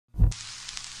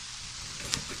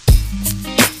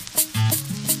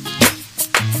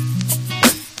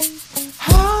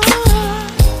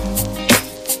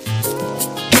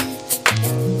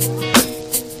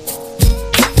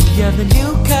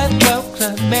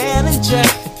temperature,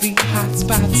 3 hot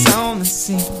spots on the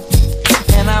scene.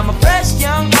 And I'm a fresh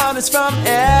young artist from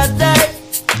LA,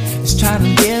 just trying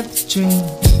to live the dream.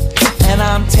 And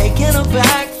I'm taken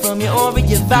aback from your aura,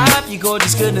 your vibe. Your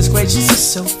gorgeous, goodness gracious,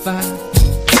 is so fine.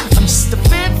 I'm just a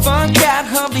fit fun cat,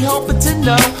 humbly hoping to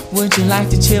know, would you like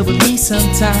to chill with me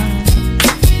sometime?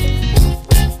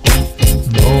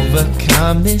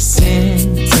 Overcome this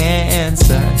intense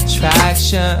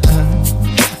attraction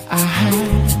I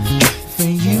have for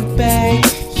you, babe,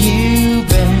 you,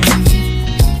 babe.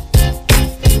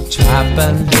 Drop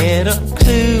a little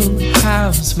clue,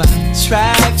 how's my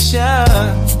traction?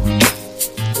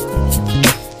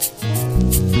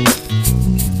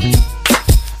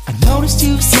 I noticed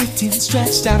you sitting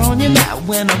stretched out on your mat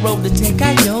when I rode to take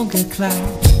our yoga class.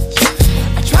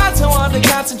 I tried so hard to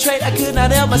concentrate, I could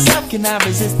not help myself. Can I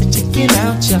resist the checking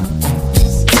out your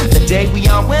ass? The day we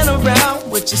all went around,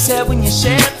 what you said when you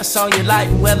shared, I saw your light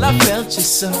and well I felt your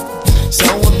soul. So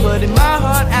I'm putting my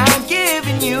heart out,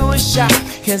 giving you a shot,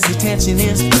 cause the tension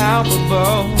is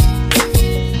palpable.